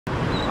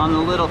on the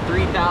little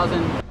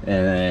 3000. And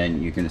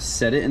then you're gonna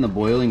set it in the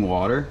boiling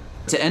water.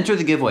 To enter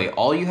the giveaway,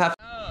 all you have.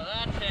 Oh,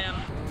 that's him.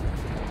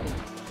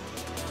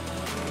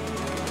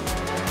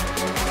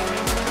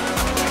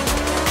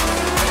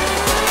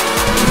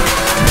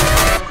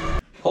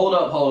 Hold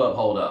up, hold up,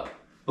 hold up.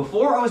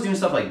 Before I was doing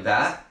stuff like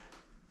that,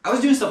 I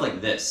was doing stuff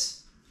like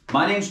this.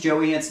 My name's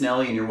Joey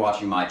Antonelli and you're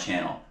watching my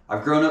channel.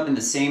 I've grown up in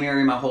the same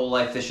area my whole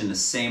life, fishing the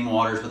same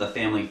waters with a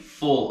family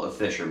full of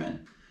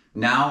fishermen.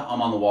 Now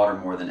I'm on the water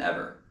more than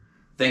ever.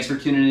 Thanks for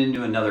tuning in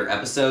to another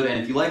episode, and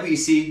if you like what you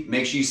see,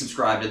 make sure you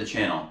subscribe to the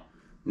channel.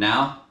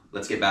 Now,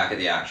 let's get back at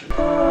the action.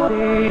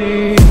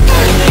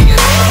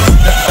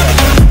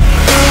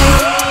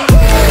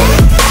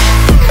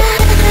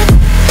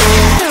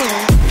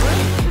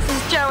 This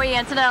is Joey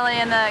Antonelli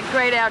in the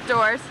great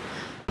outdoors.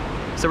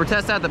 So we're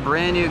testing out the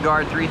brand new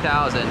Guard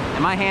 3000,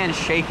 and my hand's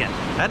shaking.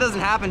 That doesn't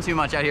happen too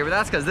much out here, but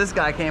that's because this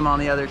guy came on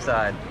the other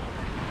side.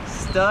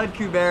 Stud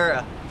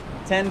Cubera,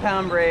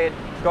 10-pound braid,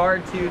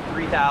 Guard 2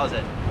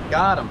 3000.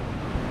 Got him.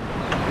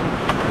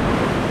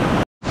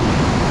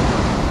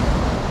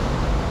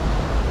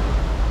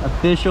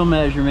 Official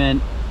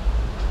measurement.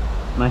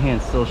 My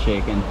hand's still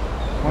shaking.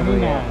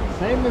 29.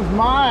 Same as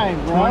mine,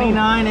 bro.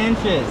 29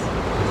 inches.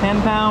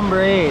 10-pound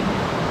braid.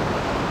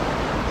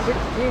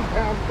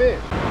 16-pound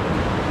fish.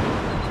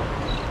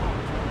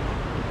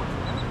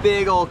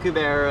 Big old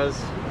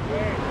Cuberas.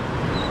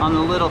 On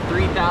the little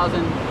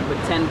 3000 with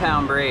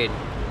 10-pound braid.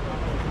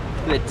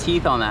 Look at the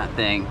teeth on that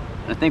thing.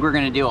 I think we're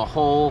gonna do a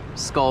whole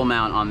skull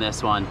mount on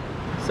this one.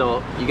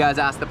 So you guys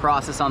asked the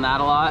process on that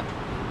a lot.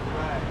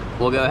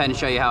 We'll go ahead and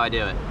show you how I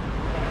do it.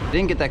 I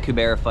didn't get that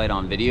Cubera fight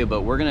on video,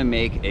 but we're gonna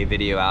make a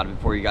video out of it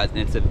for you guys, and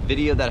it's a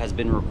video that has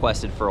been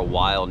requested for a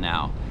while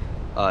now.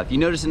 If you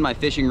notice in my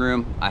fishing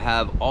room, I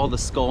have all the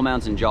skull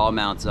mounts and jaw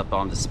mounts up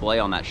on display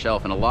on that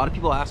shelf, and a lot of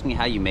people ask me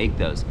how you make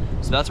those.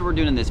 So that's what we're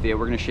doing in this video.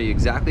 We're gonna show you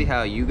exactly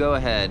how you go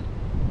ahead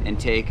and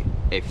take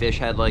a fish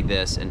head like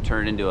this and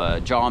turn it into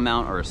a jaw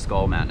mount or a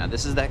skull mount. Now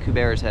this is that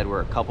Cubera's head where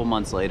a couple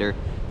months later,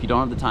 if you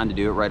don't have the time to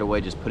do it right away,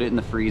 just put it in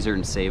the freezer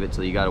and save it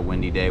till you got a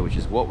windy day, which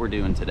is what we're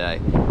doing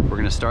today. We're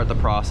gonna start the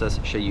process,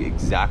 show you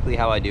exactly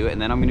how I do it, and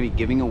then I'm gonna be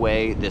giving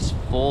away this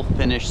full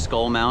finished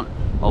skull mount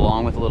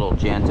along with a little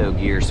Janto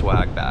gear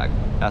swag bag.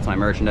 That's my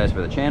merchandise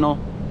for the channel.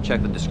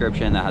 Check the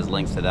description, that has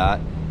links to that.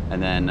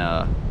 And then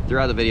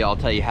throughout the video, I'll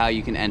tell you how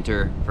you can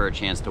enter for a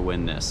chance to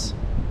win this.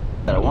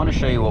 But I want to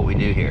show you what we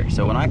do here.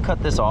 So when I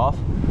cut this off,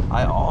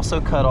 I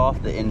also cut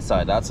off the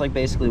inside. That's like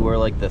basically where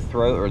like the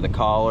throat or the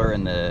collar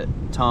and the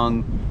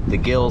tongue, the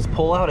gills,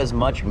 pull out as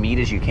much meat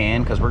as you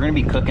can, because we're going to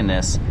be cooking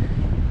this,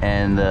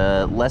 and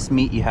the less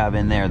meat you have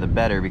in there, the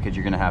better, because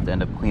you're going to have to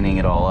end up cleaning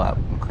it all up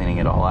and cleaning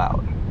it all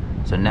out.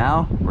 So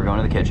now we're going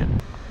to the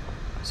kitchen.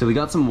 So we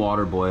got some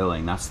water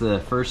boiling. That's the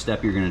first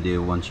step you're going to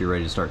do once you're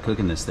ready to start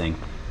cooking this thing.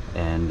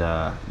 And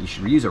you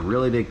should use a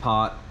really big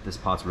pot. This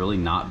pot's really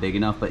not big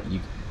enough, but you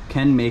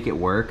can make it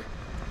work.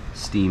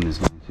 Steam is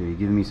going to be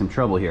giving me some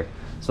trouble here.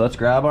 So let's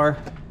grab our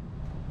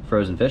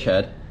frozen fish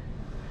head,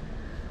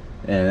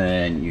 and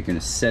then you're gonna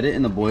set it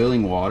in the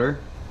boiling water.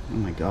 Oh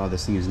my God,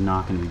 this thing is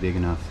not gonna be big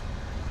enough.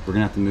 We're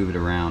gonna have to move it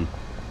around.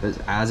 But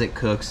as it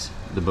cooks,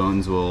 the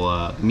bones will,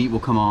 the meat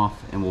will come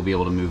off and we'll be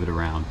able to move it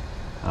around.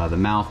 The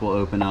mouth will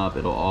open up,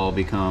 it'll all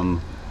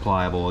become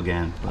pliable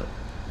again. But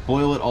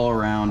boil it all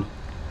around,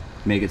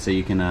 make it so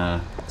you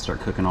can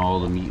start cooking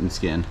all the meat and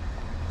skin.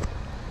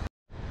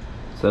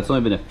 So that's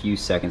only been a few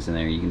seconds in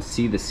there. You can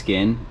see the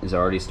skin is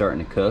already starting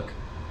to cook.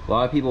 A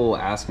lot of people will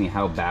ask me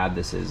how bad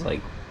this is,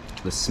 like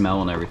the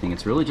smell and everything.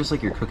 It's really just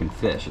like you're cooking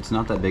fish. It's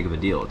not that big of a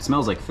deal. It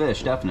smells like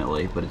fish,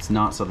 definitely, but it's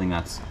not something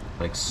that's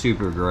like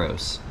super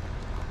gross.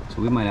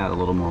 So we might add a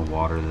little more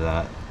water to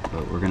that,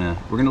 but we're gonna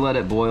let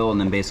it boil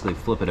and then basically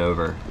flip it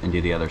over and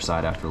do the other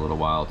side after a little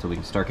while until we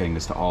can start getting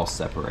this to all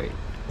separate.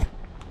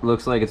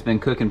 Looks like it's been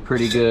cooking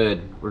pretty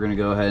good. We're gonna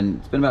go ahead and,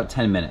 it's been about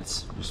 10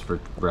 minutes, just for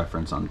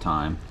reference on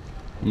time.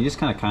 You just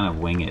kind of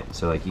wing it.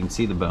 So like you can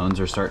see the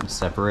bones are starting to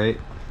separate.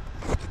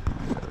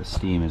 The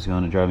steam is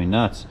going to drive me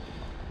nuts.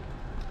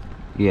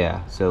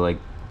 Yeah, so like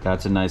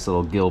that's a nice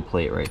little gill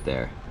plate right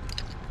there.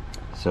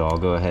 So I'll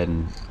go ahead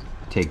and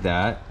take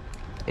that,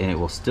 and it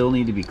will still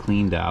need to be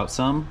cleaned out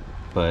some,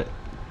 but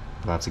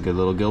that's a good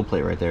little gill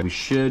plate right there. We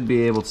should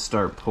be able to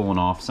start pulling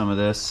off some of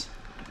this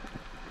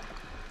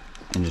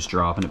and just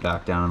dropping it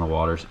back down in the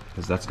waters,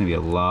 because that's gonna be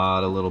a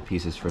lot of little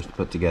pieces for us to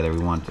put together. We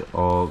want to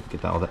all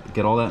get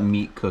all that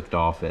meat cooked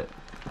off it.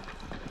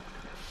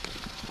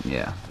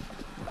 Yeah,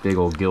 big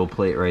old gill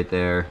plate right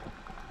there.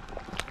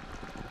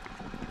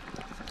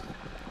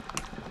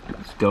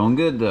 It's going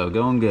good though,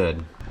 going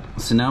good.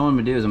 So now what I'm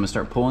gonna do is I'm gonna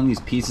start pulling these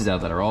pieces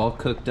out that are all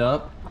cooked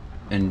up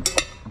and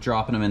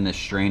dropping them in this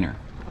strainer.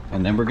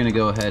 And then we're gonna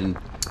go ahead and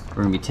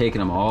we're gonna be taking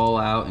them all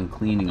out and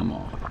cleaning them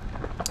all.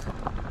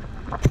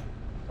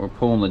 We're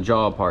pulling the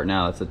jaw apart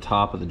now. That's the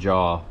top of the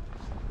jaw.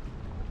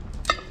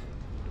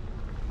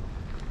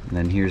 And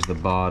then here's the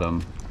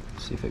bottom.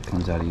 Let's see if it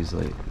comes out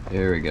easily.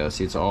 There we go.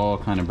 See, it's all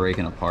kind of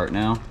breaking apart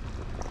now.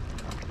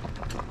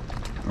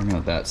 We're gonna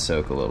let that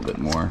soak a little bit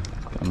more.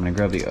 I'm gonna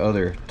grab the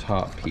other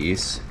top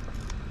piece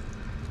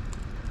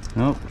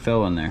Oh, it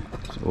fell in there.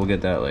 So we'll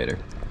get that later.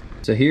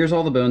 So here's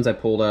all the bones I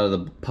pulled out of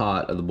the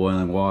pot of the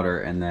boiling water,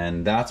 and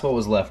then that's what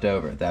was left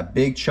over. That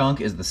big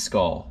chunk is the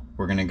skull.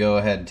 We're gonna go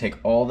ahead and take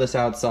all this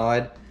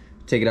outside,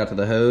 take it out to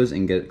the hose,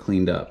 and get it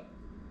cleaned up.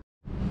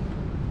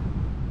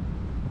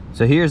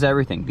 So here's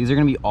everything. These are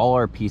gonna be all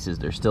our pieces.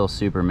 They're still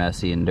super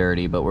messy and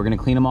dirty, but we're gonna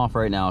clean them off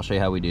right now. I'll show you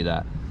how we do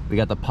that. We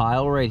got the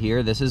pile right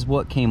here. This is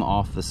what came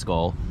off the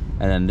skull,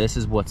 and then this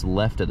is what's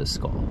left of the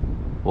skull.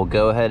 We'll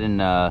go ahead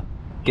and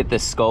get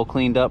this skull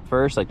cleaned up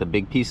first, like the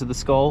big piece of the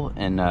skull,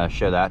 and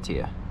show that to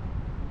you.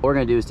 What we're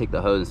gonna do is take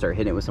the hose and start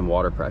hitting it with some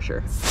water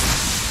pressure.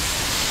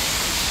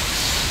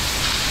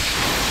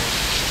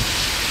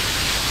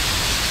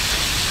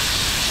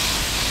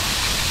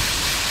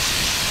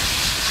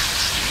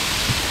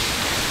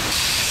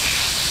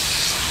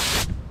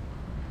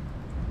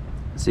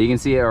 So you can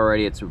see it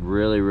already, it's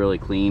really, really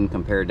clean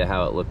compared to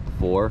how it looked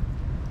before.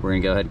 We're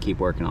gonna go ahead and keep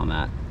working on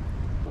that.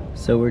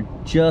 So we're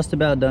just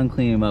about done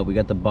cleaning them up. We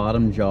got the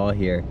bottom jaw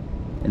here,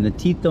 and the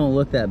teeth don't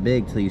look that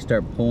big till you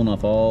start pulling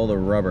off all the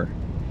rubber.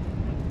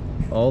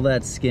 All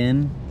that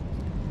skin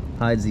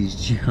hides these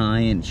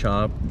giant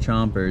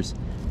chompers,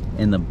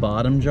 and the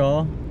bottom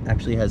jaw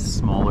actually has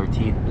smaller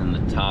teeth than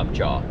the top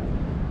jaw.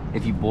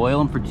 If you boil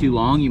them for too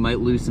long, you might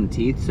lose some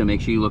teeth, so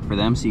make sure you look for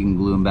them so you can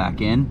glue them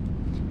back in.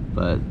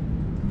 But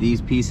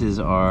these pieces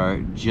are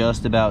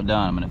just about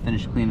done. I'm gonna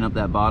finish cleaning up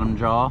that bottom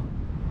jaw,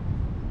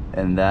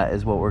 and that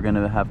is what we're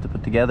gonna have to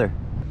put together.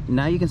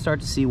 Now you can start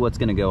to see what's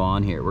gonna go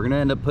on here. We're gonna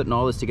end up putting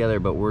all this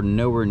together, but we're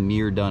nowhere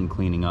near done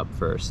cleaning up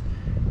first.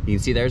 You can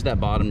see there's that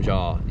bottom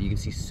jaw. You can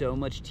see so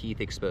much teeth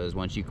exposed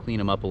once you clean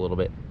them up a little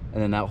bit.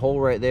 And then that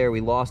hole right there,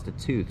 we lost a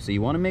tooth. So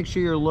you wanna make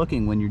sure you're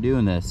looking when you're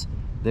doing this.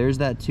 There's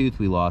that tooth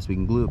we lost. We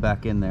can glue it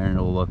back in there and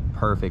it'll look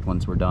perfect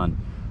once we're done.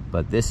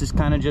 But this is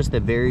kind of just the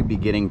very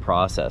beginning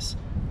process.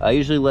 I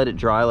usually let it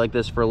dry like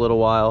this for a little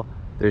while.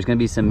 There's gonna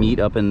be some meat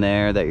up in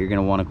there that you're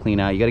gonna wanna clean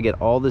out. You gotta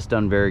get all this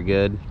done very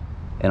good.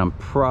 And I'm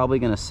probably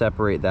gonna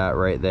separate that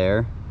right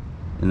there.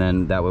 And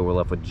then that way we're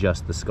left with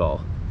just the skull.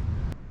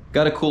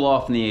 Gotta cool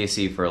off in the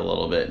AC for a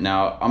little bit.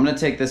 Now, I'm gonna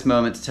take this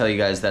moment to tell you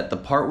guys that the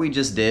part we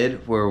just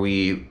did, where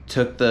we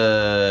took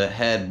the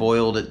head,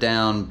 boiled it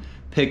down,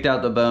 picked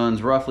out the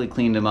bones, roughly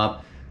cleaned them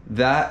up,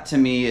 that to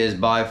me is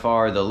by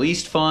far the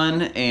least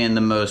fun and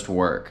the most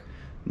work.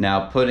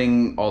 Now,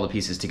 putting all the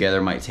pieces together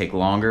might take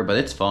longer, but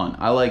it's fun.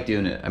 I like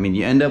doing it. I mean,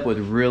 you end up with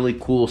really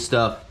cool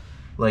stuff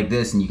like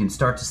this, and you can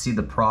start to see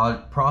the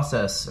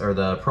process or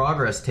the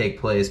progress take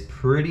place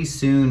pretty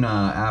soon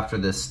after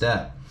this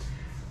step.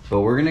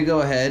 But we're gonna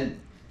go ahead,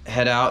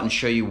 head out and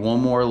show you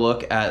one more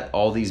look at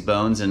all these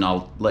bones, and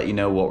I'll let you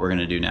know what we're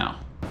gonna do now.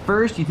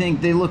 First, you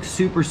think they look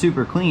super,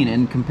 super clean,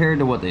 and compared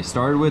to what they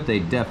started with, they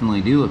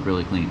definitely do look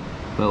really clean.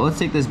 But let's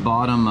take this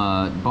bottom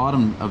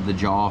of the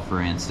jaw,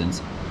 for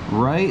instance.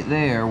 Right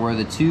there where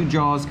the two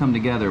jaws come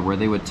together, where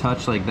they would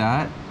touch like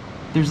that,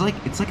 there's like,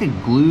 it's like a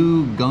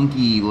glue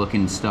gunky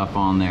looking stuff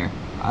on there.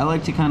 I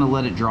like to kind of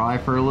let it dry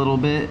for a little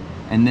bit,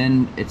 and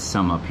then it's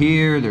some up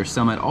here, there's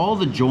some at all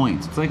the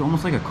joints. It's like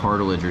almost like a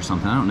cartilage or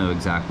something. I don't know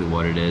exactly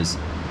what it is,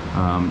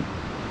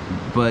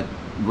 but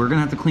we're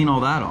gonna have to clean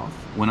all that off.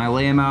 When I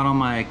lay them out on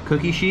my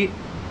cookie sheet,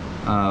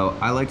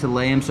 I like to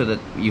lay them so that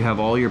you have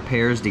all your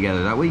pairs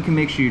together. That way you can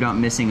make sure you're not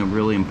missing a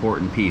really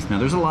important piece. Now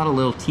there's a lot of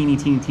little teeny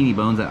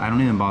bones that I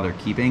don't even bother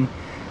keeping,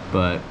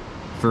 but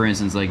for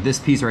instance, like this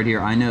piece right here,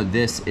 I know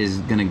this is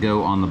gonna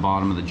go on the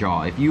bottom of the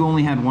jaw. If you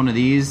only had one of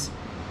these,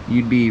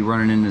 you'd be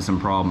running into some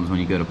problems when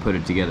you go to put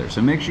it together.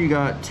 So make sure you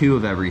got two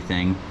of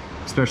everything,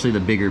 especially the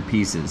bigger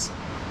pieces.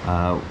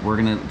 We're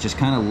gonna just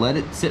kind of let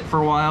it sit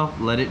for a while,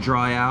 let it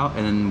dry out,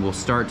 and then we'll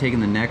start taking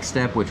the next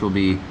step, which will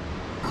be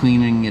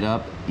cleaning it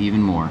up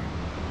even more.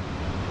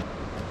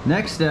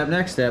 Next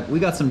step, we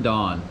got some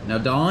Dawn. Now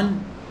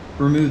Dawn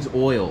removes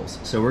oils,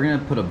 so we're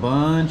gonna put a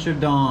bunch of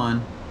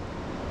Dawn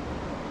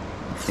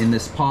in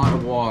this pot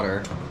of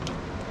water,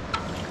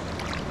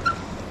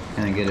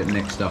 kind of get it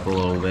mixed up a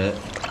little bit.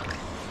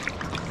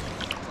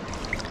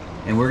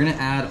 And we're gonna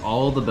add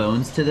all the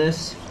bones to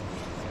this,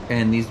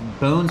 and these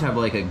bones have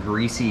like a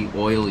greasy,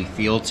 oily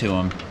feel to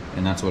them,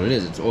 and that's what it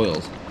is, it's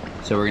oils.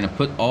 So we're gonna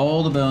put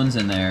all the bones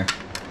in there,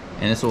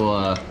 and this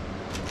will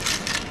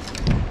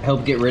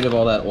help get rid of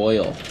all that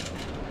oil.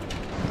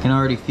 I can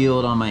already feel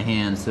it on my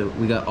hands. So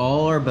we got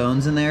all our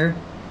bones in there.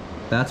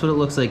 That's what it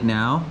looks like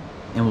now,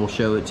 and we'll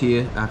show it to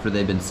you after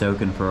they've been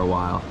soaking for a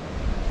while.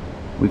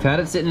 We've had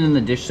it sitting in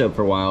the dish soap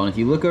for a while, and if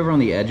you look over on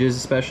the edges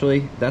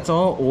especially, that's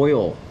all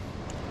oil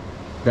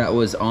that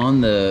was on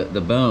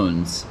the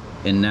bones,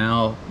 and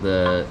now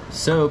the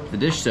soap, the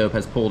dish soap,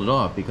 has pulled it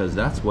off because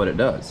that's what it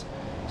does.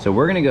 So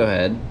we're gonna go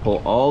ahead,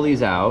 pull all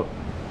these out,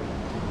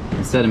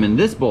 and set them in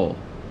this bowl.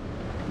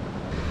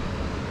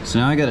 So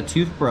now I got a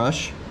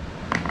toothbrush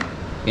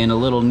and a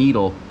little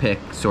needle pick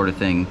sort of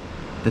thing.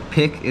 The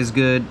pick is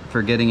good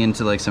for getting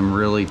into like some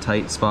really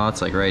tight spots,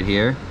 like right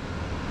here.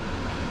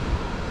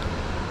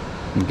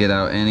 And get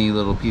out any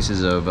little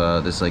pieces of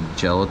this like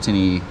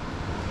gelatiny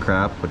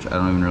crap, which I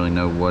don't even really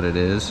know what it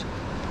is.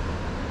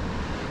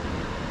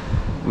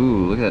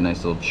 Ooh, look at that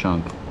nice little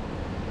chunk.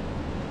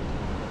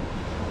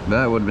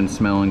 That would have been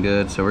smelling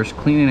good. So we're just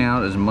cleaning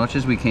out as much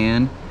as we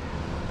can.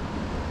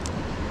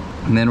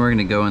 And then we're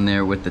gonna go in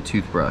there with the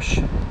toothbrush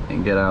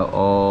and get out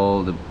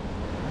all the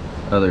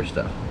other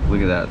stuff.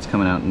 Look at that, it's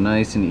coming out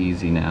nice and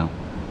easy now.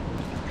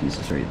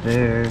 Pieces right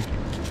there.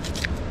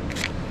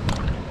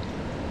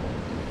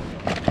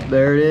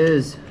 There it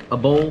is, a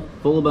bowl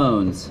full of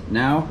bones.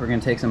 Now we're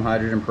gonna take some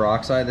hydrogen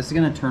peroxide. This is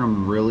gonna turn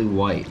them really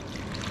white.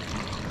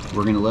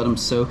 We're gonna let them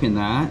soak in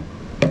that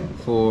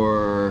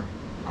for,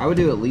 I would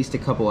do at least a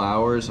couple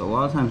hours. A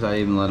lot of times I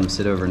even let them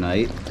sit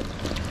overnight.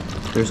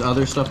 There's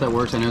other stuff that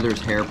works. I know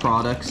there's hair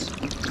products.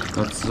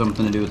 That's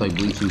something to do with like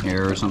bleaching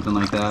hair or something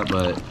like that,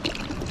 but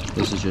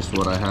this is just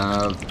what I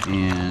have,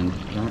 and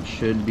that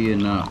should be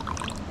enough.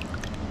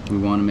 We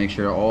want to make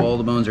sure all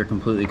the bones are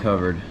completely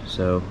covered,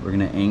 so we're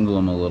gonna angle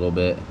them a little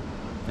bit.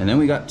 And then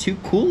we got two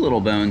cool little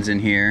bones in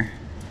here.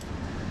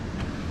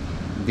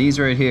 These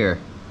right here.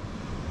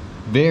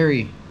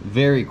 Very,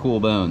 very cool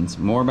bones.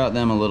 More about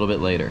them a little bit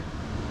later.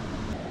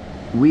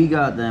 We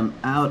got them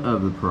out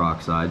of the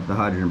peroxide, the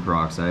hydrogen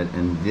peroxide,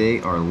 and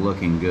they are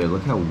looking good.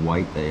 Look how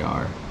white they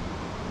are.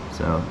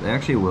 So they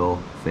actually will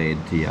fade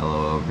to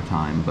yellow over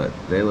time, but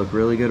they look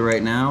really good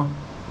right now.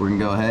 We're gonna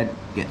go ahead,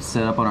 get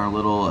set up on our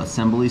little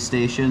assembly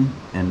station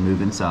and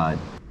move inside.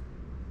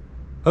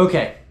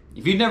 Okay,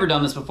 if you've never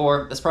done this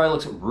before, this probably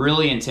looks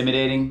really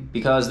intimidating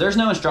because there's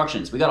no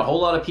instructions. We got a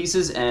whole lot of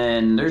pieces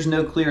and there's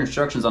no clear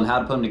instructions on how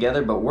to put them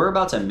together, but we're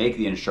about to make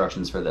the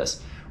instructions for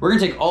this. We're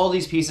gonna take all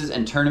these pieces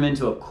and turn them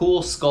into a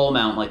cool skull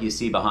mount like you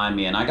see behind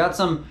me. And I got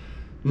some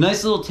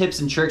nice little tips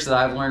and tricks that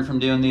I've learned from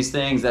doing these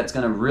things that's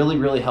gonna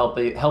really help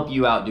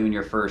you out doing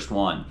your first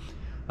one.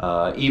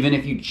 Even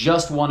if you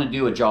just wanna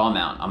do a jaw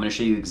mount, I'm gonna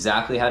show you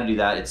exactly how to do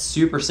that. It's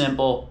super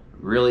simple,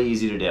 really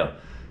easy to do.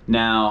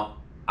 Now,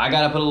 I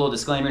gotta put a little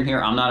disclaimer in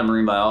here. I'm not a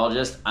marine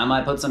biologist. I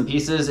might put some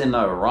pieces in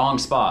the wrong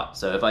spot.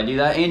 So if I do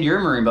that and you're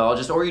a marine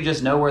biologist or you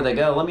just know where they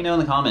go, let me know in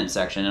the comments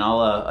section and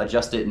I'll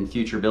adjust it in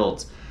future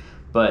builds.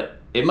 But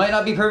it might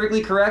not be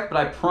perfectly correct, but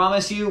I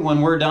promise you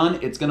when we're done,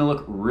 it's gonna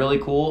look really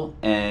cool,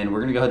 and we're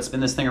gonna go ahead and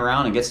spin this thing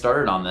around and get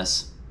started on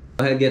this.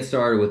 Go ahead and get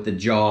started with the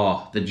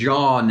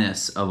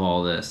jawness of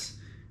all this.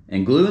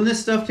 And gluing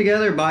this stuff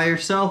together by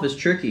yourself is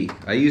tricky.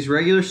 I use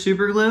regular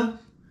super glue,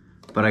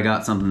 but I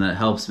got something that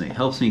helps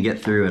me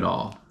get through it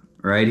all,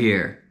 right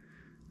here.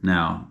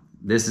 Now,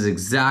 this is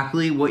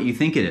exactly what you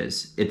think it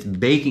is. It's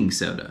baking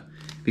soda,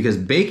 because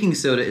baking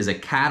soda is a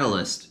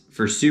catalyst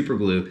for super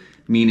glue,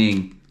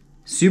 meaning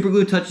super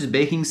glue touches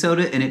baking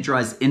soda and it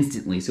dries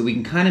instantly. So we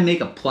can kind of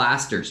make a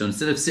plaster. So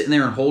instead of sitting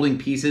there and holding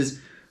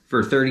pieces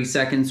for 30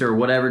 seconds or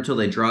whatever till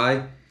they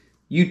dry,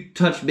 you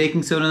touch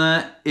baking soda and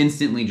that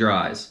instantly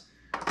dries.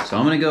 So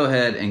I'm gonna go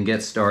ahead and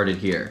get started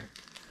here.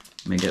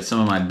 I'm gonna get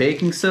some of my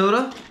baking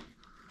soda,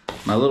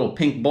 my little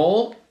pink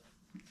bowl,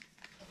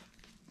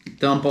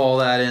 dump all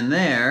that in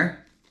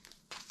there.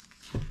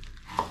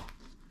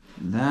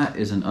 That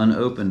is an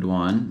unopened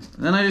one.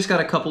 And then I just got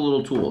a couple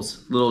little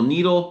tools, little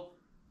needle,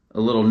 a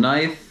little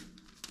knife.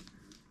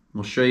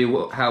 We'll show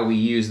you how we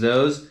use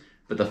those.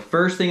 But the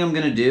first thing I'm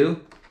gonna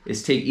do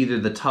is take either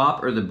the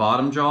top or the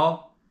bottom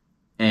jaw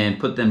and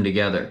put them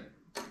together.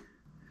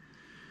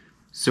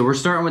 So we're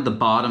starting with the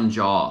bottom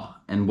jaw.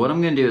 And what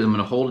I'm gonna do is I'm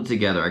gonna hold it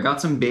together. I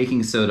got some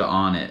baking soda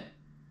on it.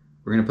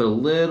 We're gonna put a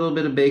little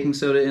bit of baking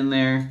soda in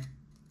there.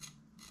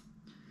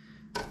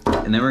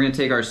 And then we're gonna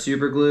take our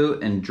super glue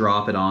and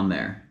drop it on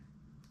there.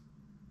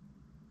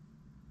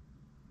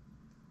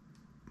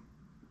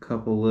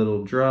 Couple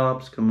little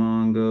drops, come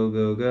on,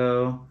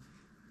 go.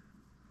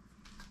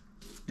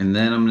 And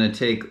then I'm gonna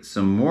take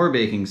some more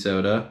baking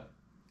soda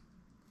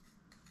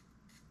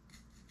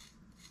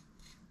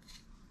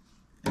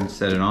and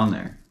set it on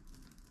there.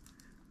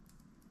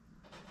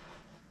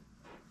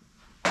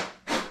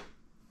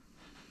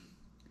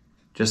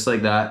 Just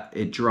like that,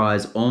 it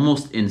dries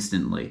almost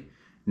instantly.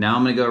 Now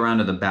I'm gonna go around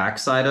to the back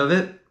side of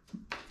it,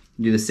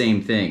 do the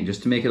same thing,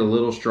 just to make it a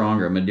little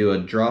stronger. I'm gonna do a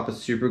drop of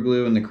super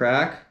glue in the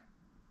crack.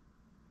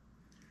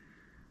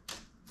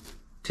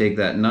 Take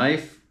that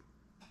knife,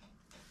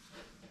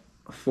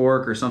 a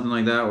fork or something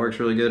like that works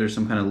really good, or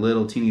some kind of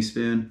little teeny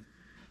spoon.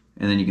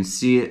 And then you can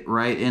see it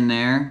right in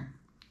there.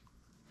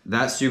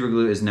 That super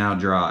glue is now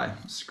dry.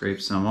 Scrape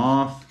some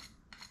off.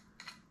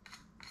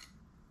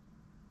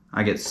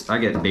 I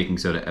get baking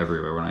soda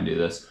everywhere when I do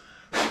this.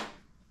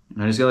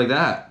 And I just go like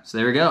that. So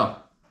there we go.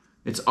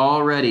 It's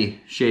already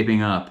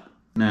shaping up.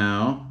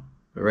 Now,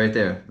 right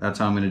there, that's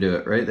how I'm gonna do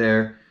it. Right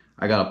there,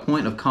 I got a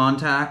point of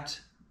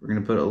contact. We're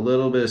gonna put a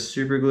little bit of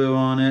super glue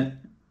on it.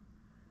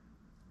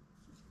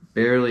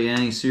 Barely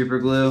any super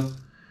glue.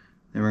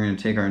 Then we're gonna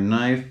take our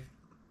knife,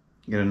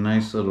 get a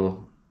nice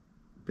little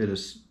bit of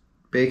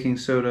baking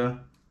soda,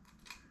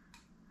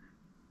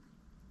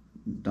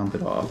 dump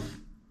it off.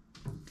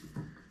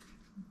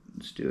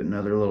 Let's do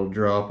another little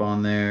drop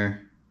on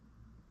there.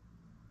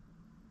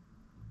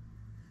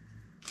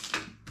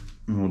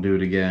 And we'll do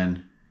it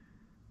again.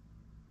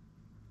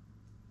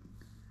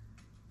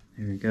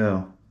 There we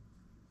go.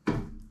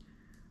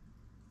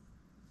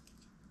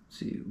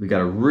 See, we got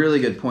a really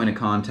good point of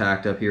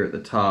contact up here at the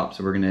top,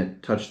 so we're gonna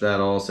touch that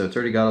also. It's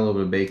already got a little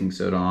bit of baking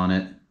soda on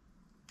it.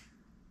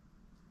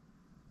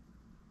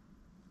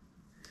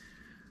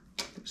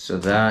 So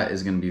that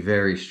is gonna be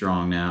very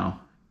strong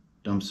now.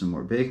 Dump some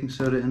more baking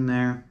soda in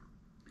there.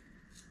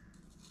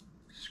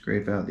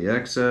 Scrape out the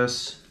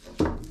excess.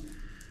 You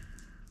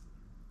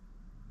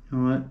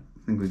know what?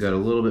 I think we got a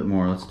little bit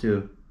more. Let's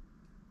do,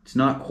 it's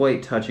not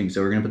quite touching,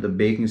 so we're gonna put the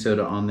baking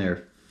soda on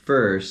there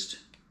first.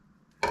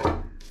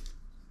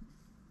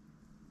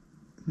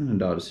 I'm gonna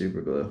dot a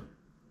super glue.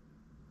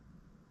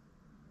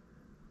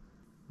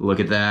 Look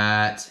at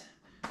that.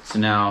 So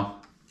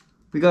now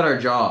we got our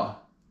jaw.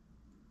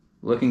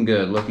 Looking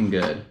good, looking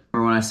good.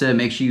 Or when I said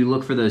make sure you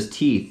look for those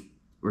teeth,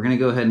 we're gonna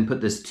go ahead and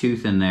put this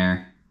tooth in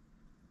there.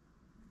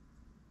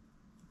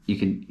 You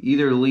can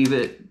either leave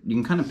it, you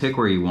can kind of pick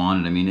where you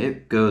want it. I mean,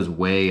 it goes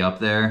way up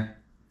there.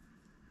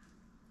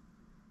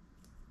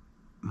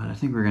 But I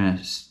think we're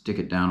gonna stick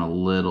it down a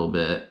little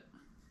bit.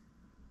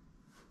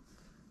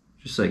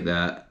 Just like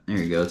that. There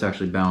you go. It's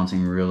actually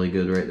balancing really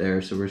good right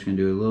there. So we're just gonna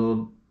do a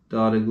little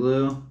dotted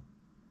glue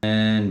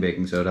and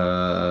baking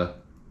soda.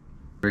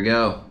 There we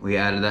go. We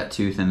added that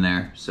tooth in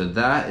there. So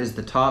that is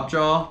the top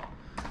jaw.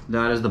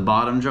 That is the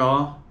bottom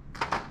jaw.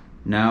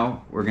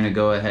 Now we're gonna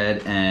go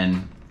ahead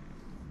and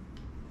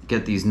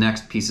get these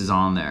next pieces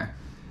on there.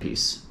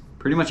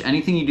 Pretty much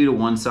anything you do to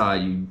one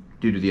side, you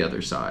do to the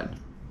other side.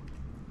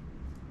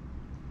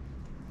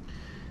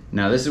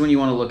 Now this is when you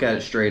want to look at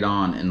it straight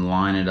on and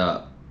line it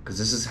up, because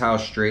this is how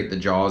straight the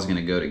jaw is going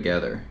to go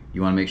together.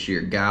 You want to make sure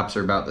your gaps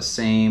are about the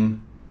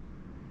same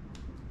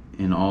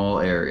in all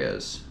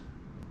areas.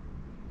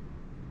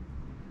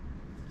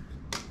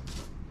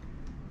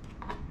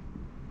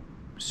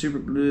 Super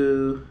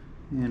glue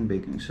and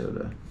baking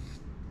soda.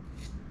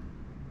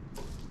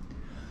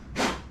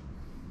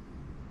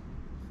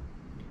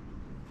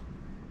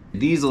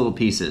 These little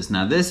pieces.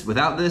 Now this,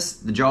 without this,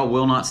 the jaw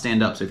will not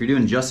stand up. So if you're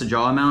doing just a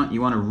jaw mount, you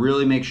want to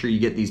really make sure you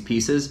get these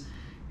pieces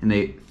and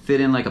they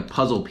fit in like a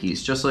puzzle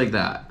piece, just like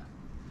that.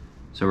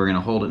 So we're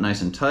gonna hold it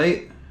nice and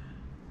tight.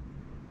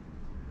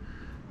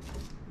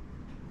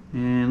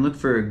 And look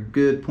for a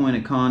good point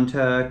of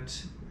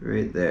contact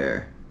right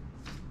there.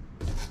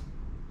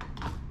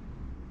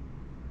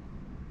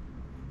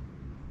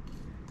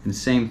 And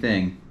same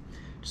thing,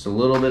 just a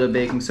little bit of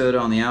baking soda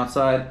on the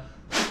outside.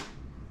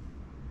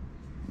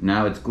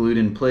 Now it's glued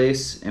in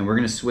place, and we're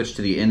gonna switch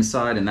to the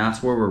inside, and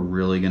that's where we're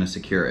really gonna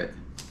secure it.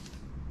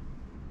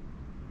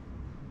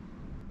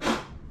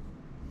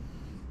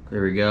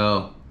 There we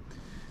go.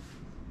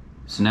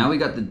 So now we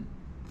got the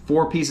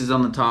 4 pieces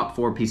on the top,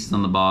 4 pieces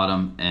on the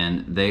bottom,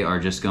 and they are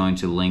just going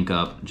to link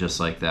up just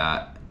like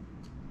that.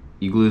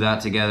 You glue that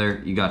together,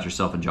 you got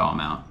yourself a jaw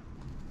mount.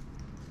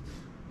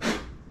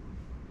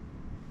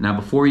 Now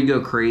before you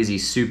go crazy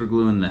super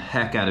gluing the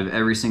heck out of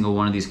every single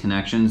one of these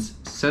connections,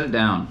 set it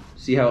down,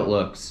 see how it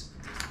looks.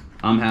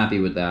 I'm happy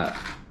with that.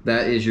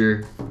 That is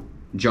your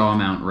jaw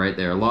mount right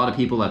there. A lot of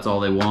people, that's all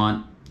they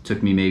want. It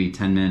took me maybe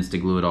 10 minutes to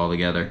glue it all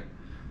together.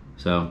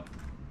 So,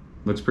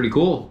 looks pretty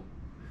cool.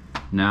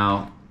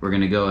 Now we're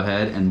gonna go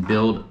ahead and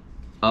build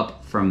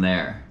up from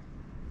there.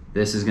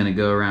 This is gonna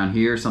go around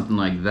here, something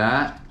like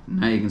that.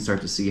 Now you can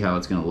start to see how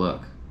it's gonna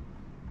look.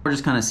 We're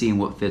just kind of seeing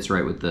what fits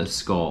right with the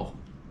skull.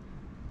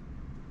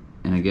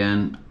 And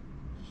again,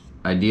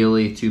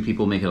 ideally 2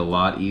 people make it a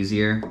lot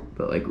easier,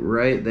 but like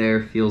right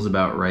there feels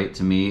about right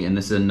to me. And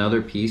this is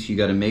another piece, you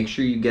gotta make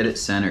sure you get it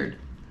centered,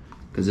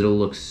 because it'll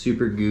look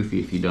super goofy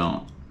if you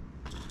don't.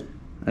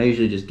 I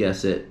usually just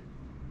guess it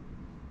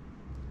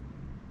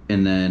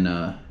and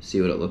then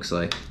see what it looks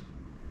like,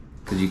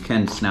 because you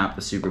can snap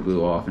the super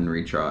glue off and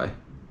retry.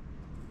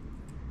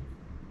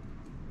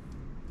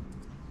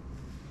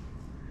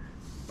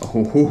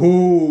 Oh, ho,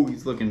 ho,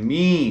 he's looking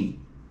mean.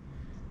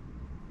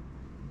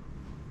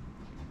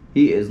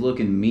 He is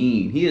looking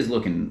mean. He is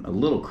looking a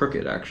little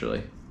crooked,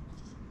 actually.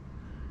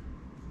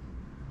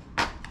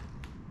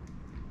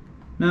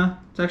 No,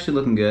 it's actually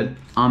looking good.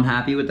 I'm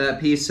happy with that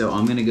piece, so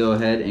I'm gonna go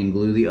ahead and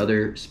glue the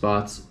other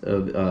spots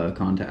of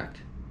contact.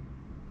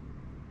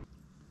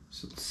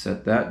 So let's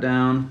set that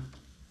down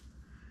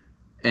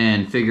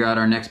and figure out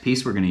our next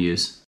piece we're gonna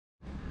use.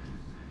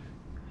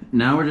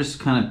 Now we're just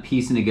kind of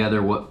piecing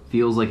together what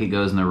feels like it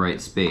goes in the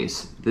right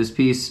space. This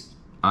piece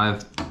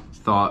I've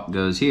thought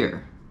goes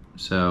here.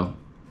 So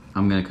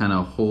I'm gonna kind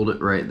of hold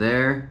it right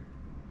there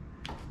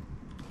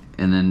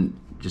and then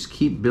just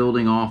keep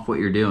building off what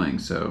you're doing.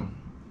 So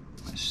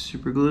my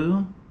super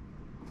glue.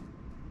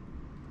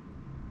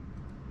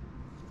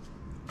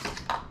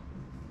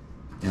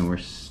 And we're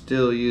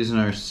still using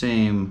our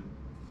same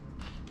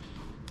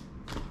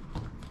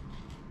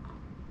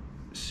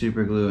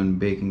super glue and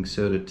baking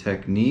soda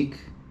technique.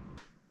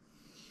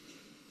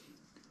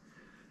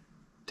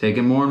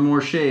 Taking more and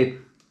more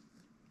shape.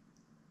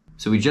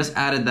 So we just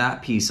added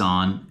that piece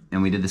on,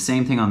 and we did the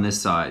same thing on this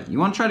side. You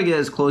want to try to get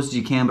as close as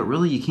you can, but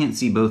really you can't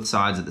see both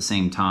sides at the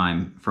same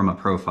time from a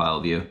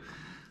profile view.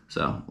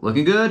 So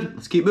looking good,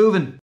 let's keep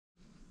moving.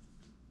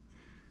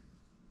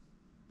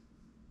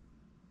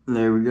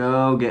 There we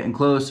go, getting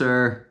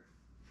closer.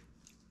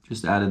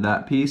 Just added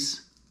that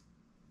piece.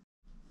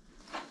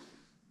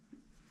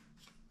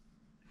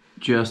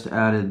 Just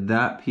added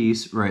that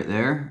piece right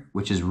there,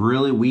 which is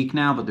really weak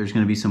now, but there's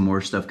gonna be some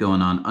more stuff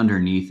going on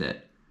underneath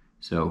it.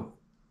 So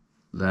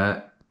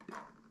that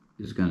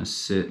is gonna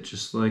sit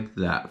just like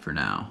that for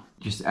now.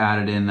 Just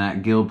added in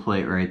that gill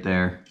plate right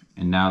there.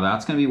 And now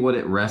that's gonna be what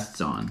it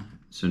rests on.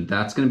 So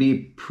that's gonna be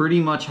pretty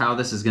much how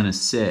this is gonna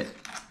sit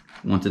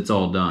once it's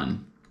all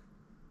done.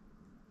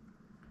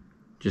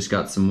 Just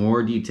got some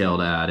more detail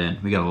to add in.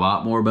 We got a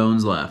lot more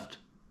bones left.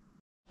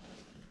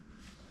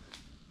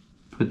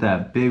 Put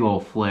that big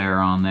old flare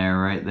on there,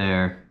 right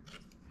there.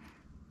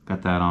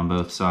 Got that on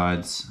both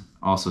sides.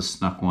 Also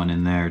snuck one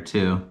in there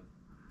too.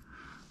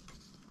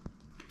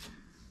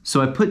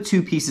 So I put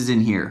two pieces in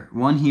here,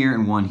 one here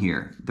and one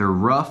here. They're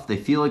rough, they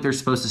feel like they're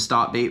supposed to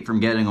stop bait from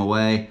getting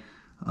away.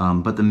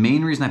 But the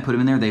main reason I put them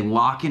in there, they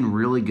lock in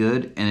really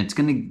good and it's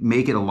gonna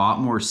make it a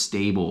lot more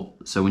stable.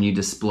 So when you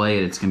display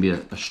it, it's gonna be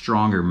a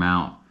stronger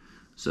mount.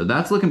 So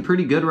that's looking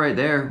pretty good right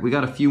there. We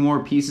got a few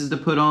more pieces to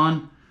put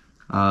on,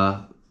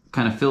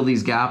 kind of fill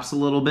these gaps a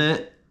little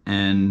bit,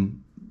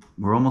 and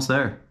we're almost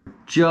there.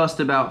 Just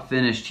about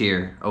finished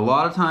here. A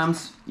lot of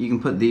times you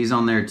can put these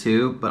on there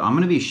too, but I'm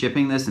gonna be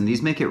shipping this and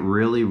these make it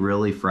really,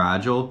 really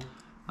fragile.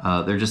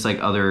 They're just like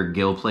other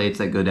gill plates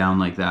that go down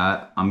like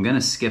that. I'm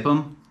gonna skip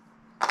them.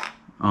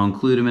 I'll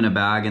include them in a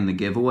bag in the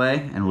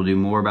giveaway, and we'll do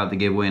more about the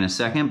giveaway in a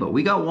second, but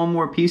we got one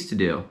more piece to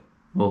do.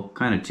 Well,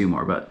 kind of two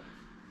more, but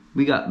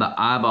we got the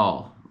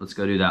eyeball. Let's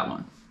go do that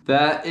one.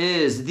 That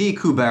is the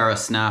Cubera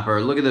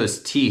snapper. Look at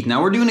those teeth.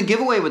 Now we're doing a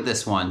giveaway with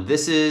this one.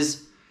 This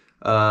is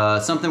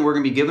something we're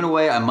gonna be giving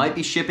away. I might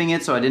be shipping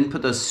it, so I didn't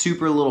put those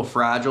super little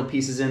fragile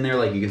pieces in there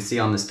like you can see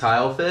on this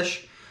tile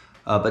fish.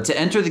 But to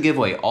enter the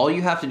giveaway, all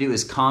you have to do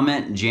is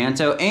comment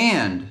Janto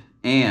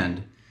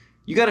and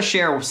you gotta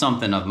share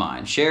something of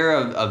mine. Share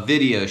a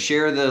video,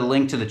 share the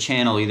link to the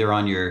channel either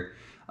on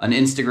an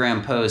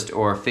Instagram post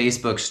or a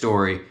Facebook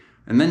story,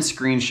 and then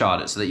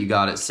screenshot it so that you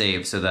got it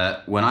saved, so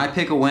that when I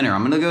pick a winner,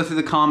 I'm gonna go through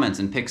the comments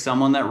and pick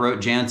someone that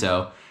wrote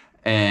Janto,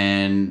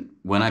 and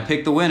when I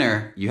pick the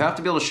winner, you have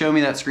to be able to show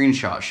me that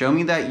screenshot. Show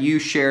me that you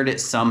shared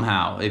it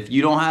somehow. If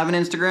you don't have an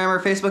Instagram or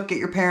Facebook, get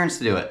your parents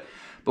to do it.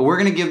 But we're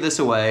gonna give this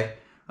away.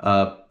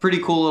 Pretty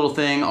cool little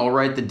thing. I'll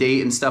write the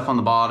date and stuff on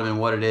the bottom and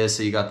what it is,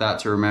 so you got that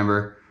to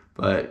remember.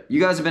 But you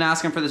guys have been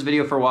asking for this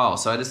video for a while,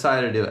 so I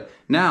decided to do it.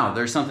 Now,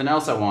 there's something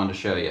else I wanted to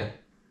show you.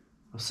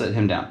 I'll set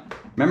him down.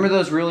 Remember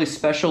those really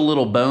special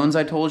little bones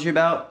I told you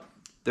about?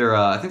 They're,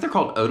 I think they're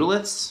called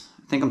otoliths.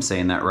 I think I'm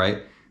saying that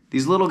right.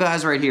 These little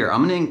guys right here,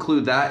 I'm gonna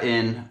include that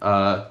in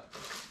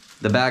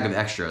the bag of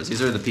extras.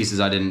 These are the pieces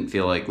I didn't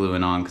feel like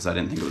gluing on because I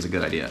didn't think it was a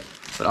good idea.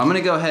 But I'm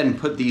gonna go ahead and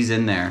put these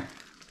in there.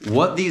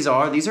 What these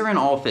are in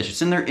all fish.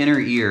 It's in their inner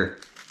ear.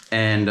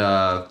 And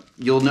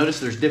you'll notice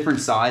there's different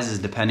sizes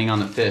depending on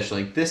the fish.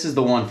 Like this is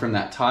the one from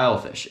that tile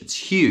fish. It's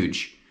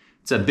huge.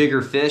 It's a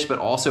bigger fish, but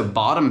also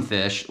bottom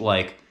fish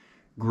like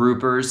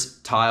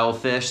groupers, tile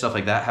fish, stuff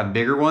like that have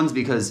bigger ones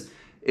because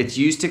it's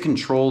used to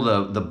control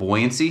the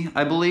buoyancy,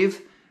 I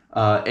believe.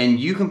 And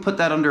you can put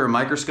that under a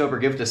microscope or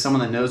give it to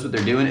someone that knows what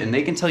they're doing and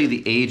they can tell you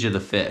the age of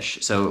the fish.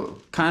 So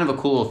kind of a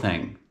cool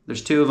thing.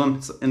 There's two of them.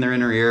 It's in their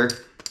inner ear.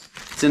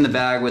 It's in the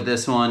bag with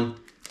this one.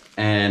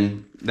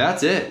 And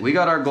that's it. We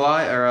got our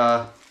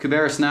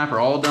Cubera snapper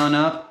all done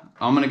up.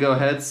 I'm gonna go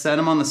ahead, set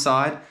them on the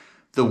side.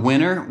 The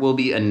winner will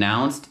be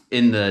announced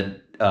in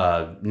the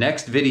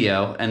next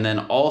video, and then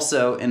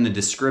also in the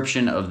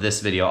description of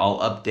this video. I'll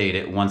update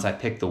it once I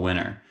pick the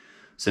winner.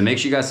 So make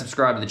sure you guys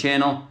subscribe to the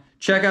channel.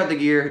 Check out the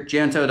gear,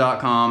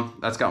 janto.com.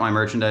 That's got my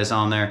merchandise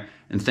on there.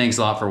 And thanks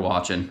a lot for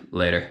watching.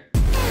 Later.